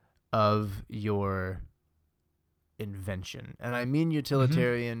aspects of your invention. And I mean Hmm.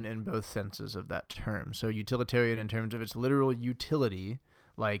 utilitarian in both senses of that term. So, utilitarian in terms of its literal utility,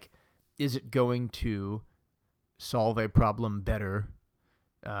 like, is it going to solve a problem better,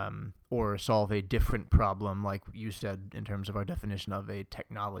 or solve a different problem, like you said, in terms of our definition of a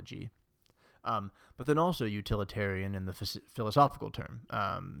technology? But then also utilitarian in the philosophical term.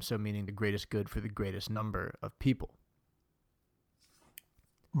 So, meaning the greatest good for the greatest number of people.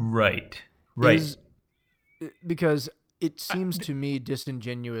 Right. Right. Is because it I, seems to me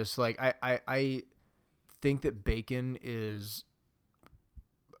disingenuous. Like I think that bacon is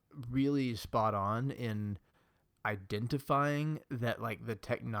really spot on in identifying that like the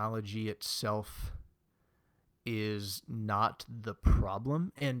technology itself is not the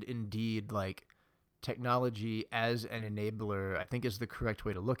problem, and indeed like technology as an enabler I think is the correct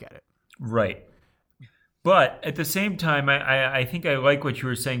way to look at it. right. But at the same time, I think I like what you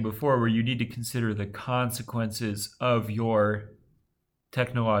were saying before, where you need to consider the consequences of your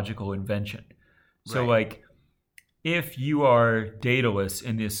technological invention. So, Right. like, if you are dataless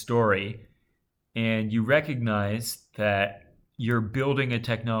in this story and you recognize that you're building a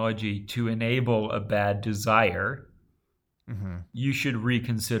technology to enable a bad desire, Mm-hmm. you should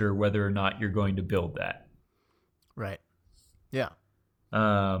reconsider whether or not you're going to build that. Right. Yeah.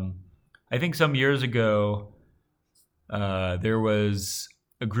 Um, I think some years ago, there was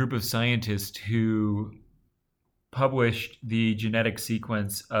a group of scientists who published the genetic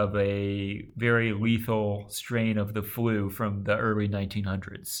sequence of a very lethal strain of the flu from the early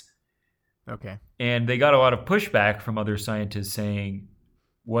 1900s. Okay. And they got a lot of pushback from other scientists saying,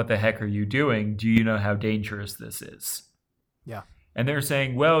 "What the heck are you doing? Do you know how dangerous this is?" Yeah. And they're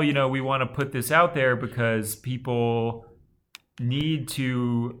saying, "Well, we want to put this out there because people need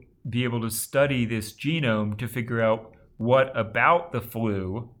to be able to study this genome to figure out what about the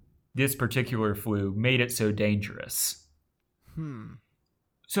flu, this particular flu, made it so dangerous." Hmm.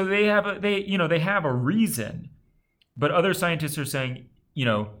 So they have a reason, but other scientists are saying,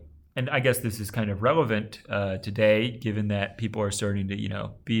 and I guess this is kind of relevant today, given that people are starting to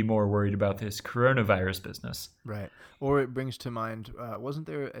be more worried about this coronavirus business. Right. Or it brings to mind, wasn't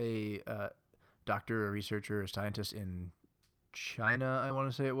there a doctor, a researcher, a scientist in China, I want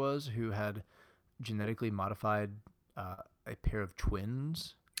to say it was, who had genetically modified a pair of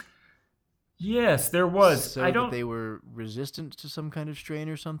twins Yes, there was. I so that don't. they were resistant to some kind of strain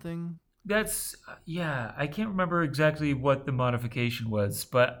or something? That's yeah. I can't remember exactly what the modification was,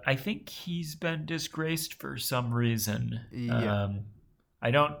 but I think he's been disgraced for some reason. Yeah. I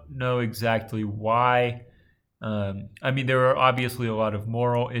don't know exactly why. I mean, there are obviously a lot of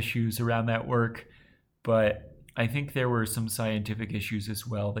moral issues around that work, but I think there were some scientific issues as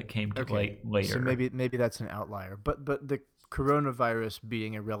well that came to Okay. light So later. maybe that's an outlier, but the coronavirus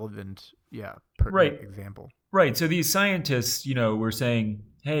being a relevant, yeah, pertinent Right, example. right. So these scientists, were saying,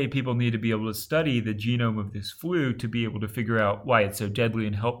 hey, people need to be able to study the genome of this flu to be able to figure out why it's so deadly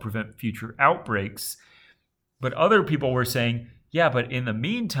and help prevent future outbreaks. But other people were saying, yeah, but in the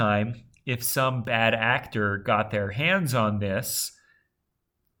meantime, if some bad actor got their hands on this,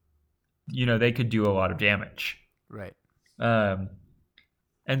 they could do a lot of damage. Right. Um,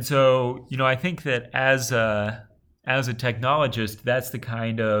 and so, I think that as a technologist, that's the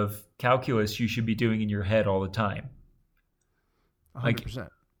kind of calculus you should be doing in your head all the time. Like, 100%.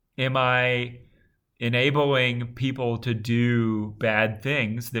 am I enabling people to do bad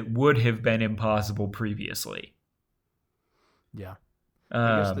things that would have been impossible previously? Yeah.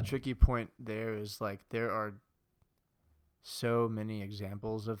 I guess the Um, tricky point there is like there are so many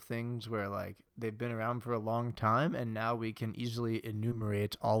examples of things where like they've been around for a long time and now we can easily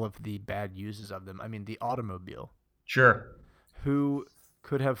enumerate all of the bad uses of them. I mean, the automobile. sure. Who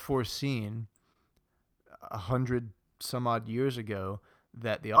could have foreseen 100 some odd years ago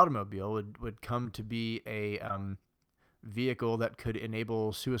that the automobile would come to be a vehicle that could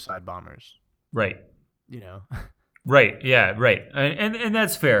enable suicide bombers? Right. You know, Right. Yeah. Right. And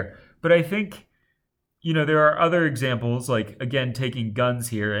that's fair. But I think there are other examples, like again taking guns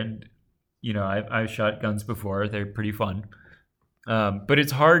here, and I've shot guns before. They're pretty fun. But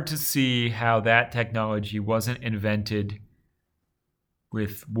it's hard to see how that technology wasn't invented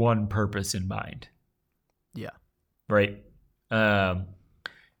with one purpose in mind, yeah, right? Um,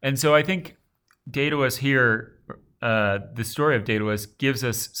 and so I think Daedalus here, the story of Daedalus gives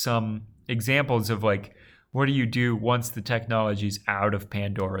us some examples of like, what do you do once the technology's out of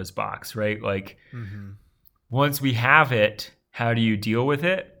Pandora's box, right? Like, mm-hmm. once we have it, how do you deal with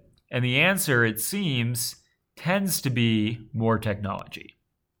it? And the answer, it seems, tends to be more technology,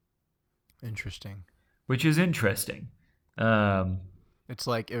 Interesting. which is interesting. Um, It's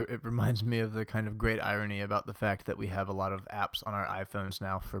like it reminds me of the kind of great irony about the fact that we have a lot of apps on our iPhones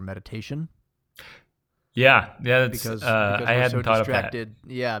now for meditation yeah, that's because I we're so hadn't thought of that. distracted.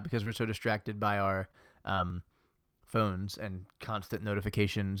 Yeah, because we're so distracted by our um, phones and constant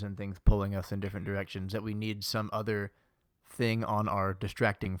notifications and things pulling us in different directions that we need some other thing on our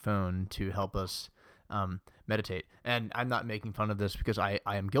distracting phone to help us meditate. And I'm not making fun of this because I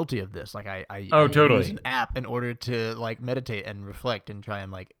am guilty of this. Like I Oh, use totally. an app in order to like meditate and reflect and try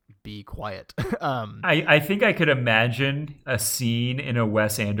and like be quiet. I think I could imagine a scene in a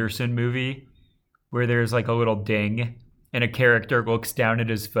Wes Anderson movie where there's like a little ding and a character looks down at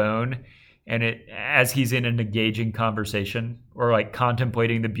his phone and it as he's in an engaging conversation or like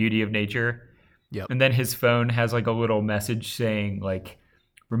contemplating the beauty of nature, Yep. and then his phone has like a little message saying like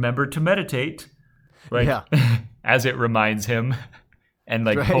remember to meditate, like Yeah. as it reminds him and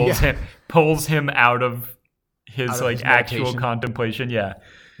like Right. Yeah. pulls him out of Out his of like his actual meditation. contemplation. Yeah.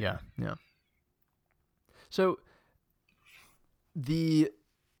 Yeah. Yeah. So the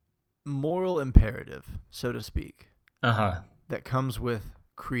moral imperative, so to speak, Uh-huh. that comes with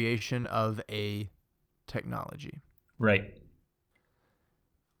creation of a technology. Right.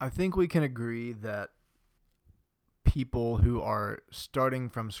 I think we can agree that people who are starting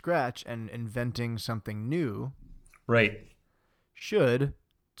from scratch and inventing something new Right. should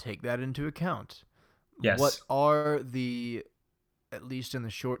take that into account. What Yes. are the, at least in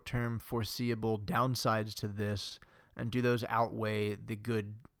the short term, foreseeable downsides to this, and do those outweigh the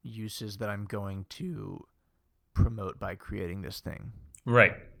good uses that I'm going to promote by creating this thing?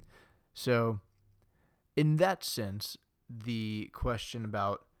 Right. So, in that sense, the question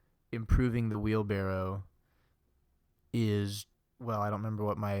about improving the wheelbarrow is, well, I don't remember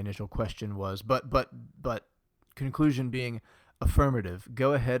what my initial question was, but conclusion being affirmative.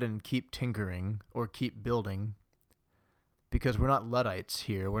 Go ahead and keep tinkering or keep building, because we're not Luddites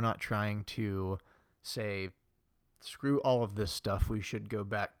here. We're not trying to say screw all of this stuff. We should go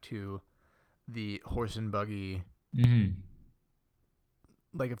back to the horse and buggy. Mm-hmm.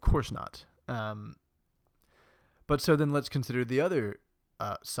 Like, of course not. But so then let's consider the other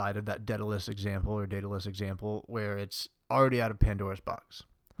side of that Daedalus example, where it's already out of Pandora's box.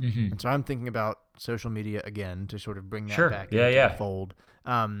 Mm-hmm. And so I'm thinking about social media again to sort of bring that Sure. back Yeah, into the yeah. fold.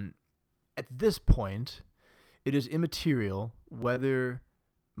 At this point, it is immaterial whether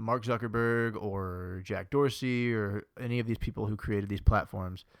Mark Zuckerberg or Jack Dorsey or any of these people who created these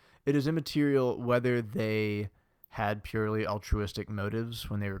platforms, it is immaterial whether they had purely altruistic motives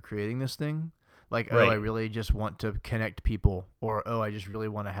when they were creating this thing. Like, oh, I Right. really just want to connect people, or oh, I just really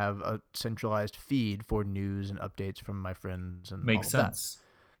want to have a centralized feed for news and updates from my friends and all Makes of that. sense.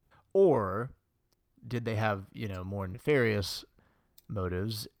 Or did they have, more nefarious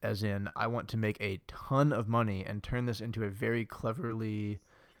motives, as in, I want to make a ton of money and turn this into a very cleverly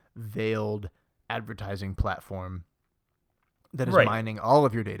veiled advertising platform that is Right. mining all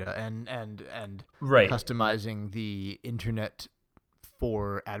of your data and Right. customizing the internet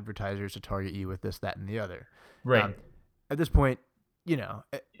for advertisers to target you with this, that, and the other. Right. At this point,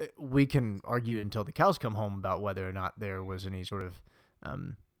 we can argue until the cows come home about whether or not there was any sort of,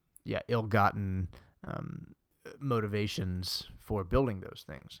 ill-gotten motivations for building those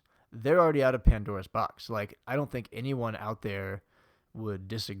things. They're already out of Pandora's box. Like, I don't think anyone out there would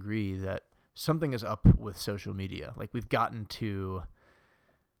disagree that something is up with social media. Like, we've gotten to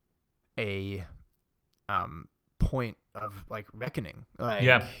a point of like reckoning. Like,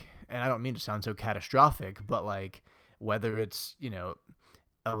 Yeah. and I don't mean to sound so catastrophic, but like whether it's,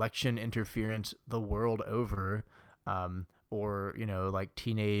 election interference the world over, or, like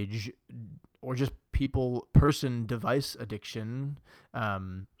teenage or just person device addiction.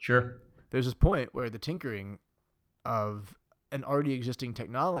 Sure. There's this point where the tinkering of an already existing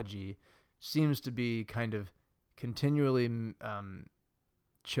technology seems to be kind of continually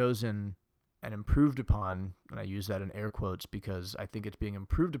chosen and improved upon, and I use that in air quotes because I think it's being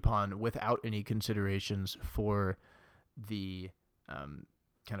improved upon without any considerations for the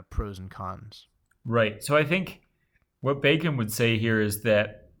kind of pros and cons. Right. So I think what Bacon would say here is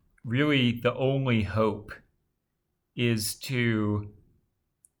that really the only hope is to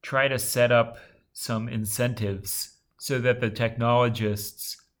try to set up some incentives so that the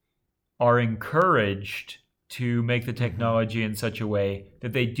technologists are encouraged to make the technology in such a way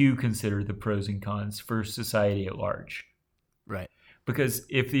that they do consider the pros and cons for society at large. Right. Because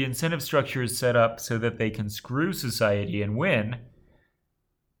if the incentive structure is set up so that they can screw society and win,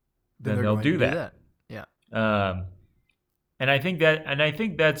 then they'll do that. Yeah. And I think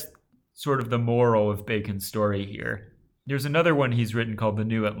that's sort of the moral of Bacon's story here. There's another one he's written called The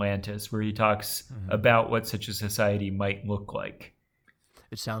New Atlantis, where he talks about what such a society might look like.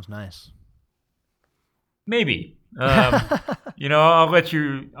 It sounds nice. Maybe. I'll let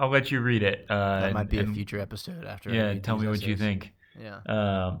you read it. That might be a future episode after. Yeah, tell me what you think.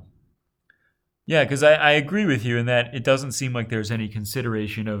 Yeah. Yeah, because I agree with you in that it doesn't seem like there's any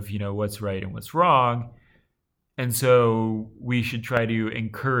consideration of, what's right and what's wrong. And so we should try to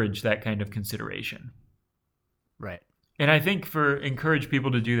encourage that kind of consideration. Right. And I think encourage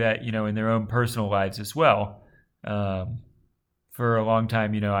people to do that, in their own personal lives as well. For a long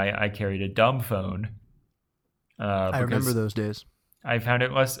time, I carried a dumb phone I remember because those days. I found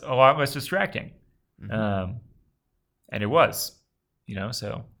it a lot less distracting. Mm-hmm. And it was,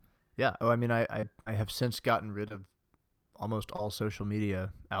 so. Yeah. Oh, I mean, I have since gotten rid of almost all social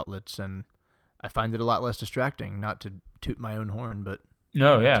media outlets, and I find it a lot less distracting. Not to toot my own horn, but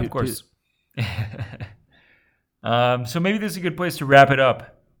No, yeah, of toot toot. course. So maybe this is a good place to wrap it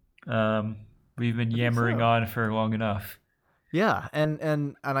up. We've been I think yammering so. on for long enough. Yeah,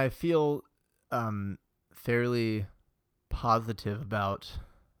 and I feel fairly positive about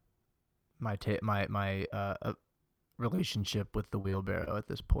my relationship with the wheelbarrow at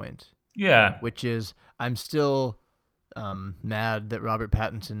this point, Yeah, which is I'm still mad that Robert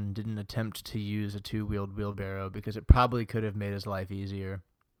Pattinson didn't attempt to use a two-wheeled wheelbarrow because it probably could have made his life easier.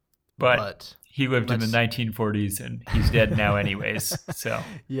 but But he lived in the let's 1940s and he's dead now anyways. So,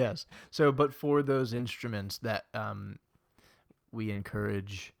 yes. So, but for those instruments that we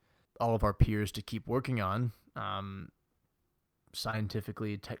encourage all of our peers to keep working on,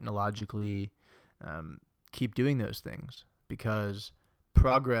 scientifically, technologically, keep doing those things because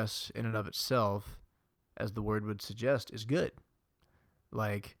progress in and of itself, as the word would suggest, is good.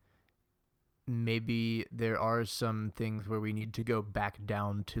 Like maybe there are some things where we need to go back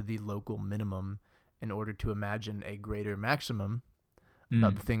down to the local minimum in order to imagine a greater maximum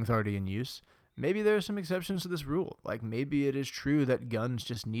about the things already in use. Maybe there are some exceptions to this rule. Like maybe it is true that guns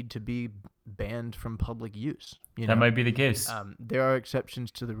just need to be banned from public use. that might be the case. There are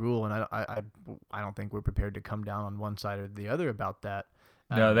exceptions to the rule, and I don't think we're prepared to come down on one side or the other about that.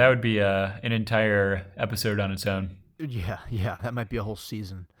 No, that would be an entire episode on its own. Yeah, that might be a whole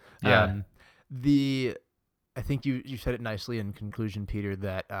season. Yeah. The I think you said it nicely in conclusion, Peter,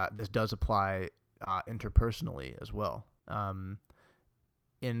 that this does apply interpersonally as well.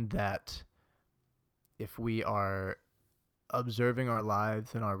 In that if we are observing our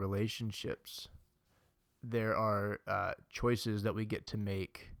lives and our relationships, there are choices that we get to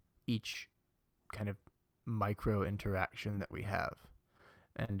make each kind of micro interaction that we have.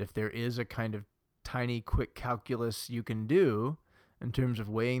 And if there is a kind of tiny, quick calculus you can do in terms of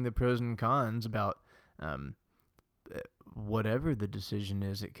weighing the pros and cons about whatever the decision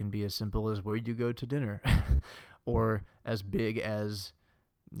is, it can be as simple as where you go to dinner or as big as,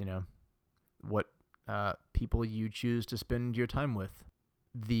 what people you choose to spend your time with.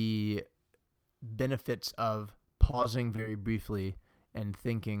 The benefits of pausing very briefly and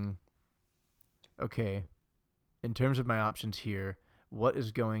thinking, okay, in terms of my options here, what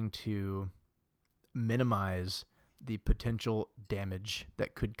is going to minimize the potential damage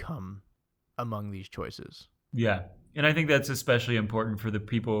that could come among these choices? Yeah. And I think that's especially important for the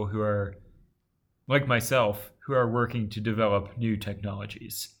people who are, like myself, who are working to develop new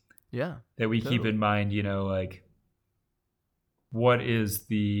technologies. Yeah. That we totally keep in mind, like, what is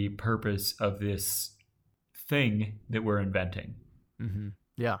the purpose of this thing that we're inventing? Mm-hmm.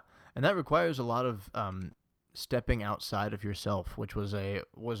 Yeah. And that requires a lot of stepping outside of yourself, which was a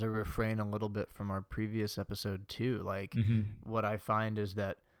refrain a little bit from our previous episode too. Like what I find is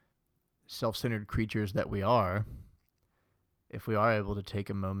that self-centered creatures that we are, if we are able to take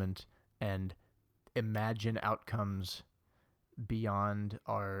a moment and imagine outcomes beyond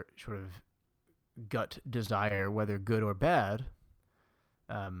our sort of gut desire, whether good or bad,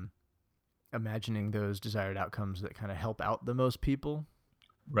 imagining those desired outcomes that kind of help out the most people,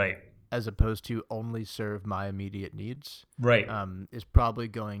 right, as opposed to only serve my immediate needs, right, is probably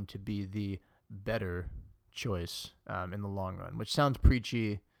going to be the better choice in the long run, which sounds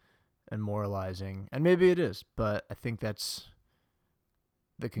preachy and moralizing, and maybe it is, but I think that's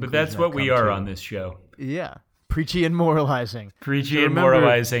the conclusion. But that's what we are on this show. Yeah, preachy and moralizing. Preachy So and remember,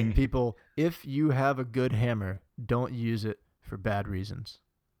 moralizing. people, if you have a good hammer, don't use it for bad reasons.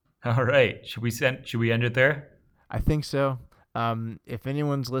 All right, should we end it there? I think so. If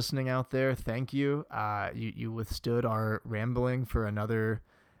anyone's listening out there, thank you. You withstood our rambling for another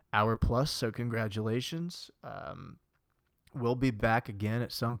hour plus, so congratulations. We'll be back again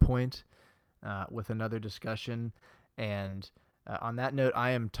at some point with another discussion. And on that note,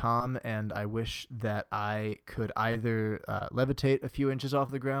 I am Tom, and I wish that I could either levitate a few inches off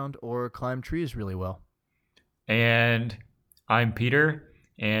the ground or climb trees really well. And I'm Peter,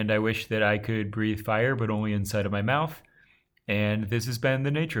 and I wish that I could breathe fire, but only inside of my mouth. And this has been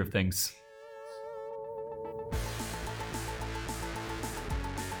The Nature of Things.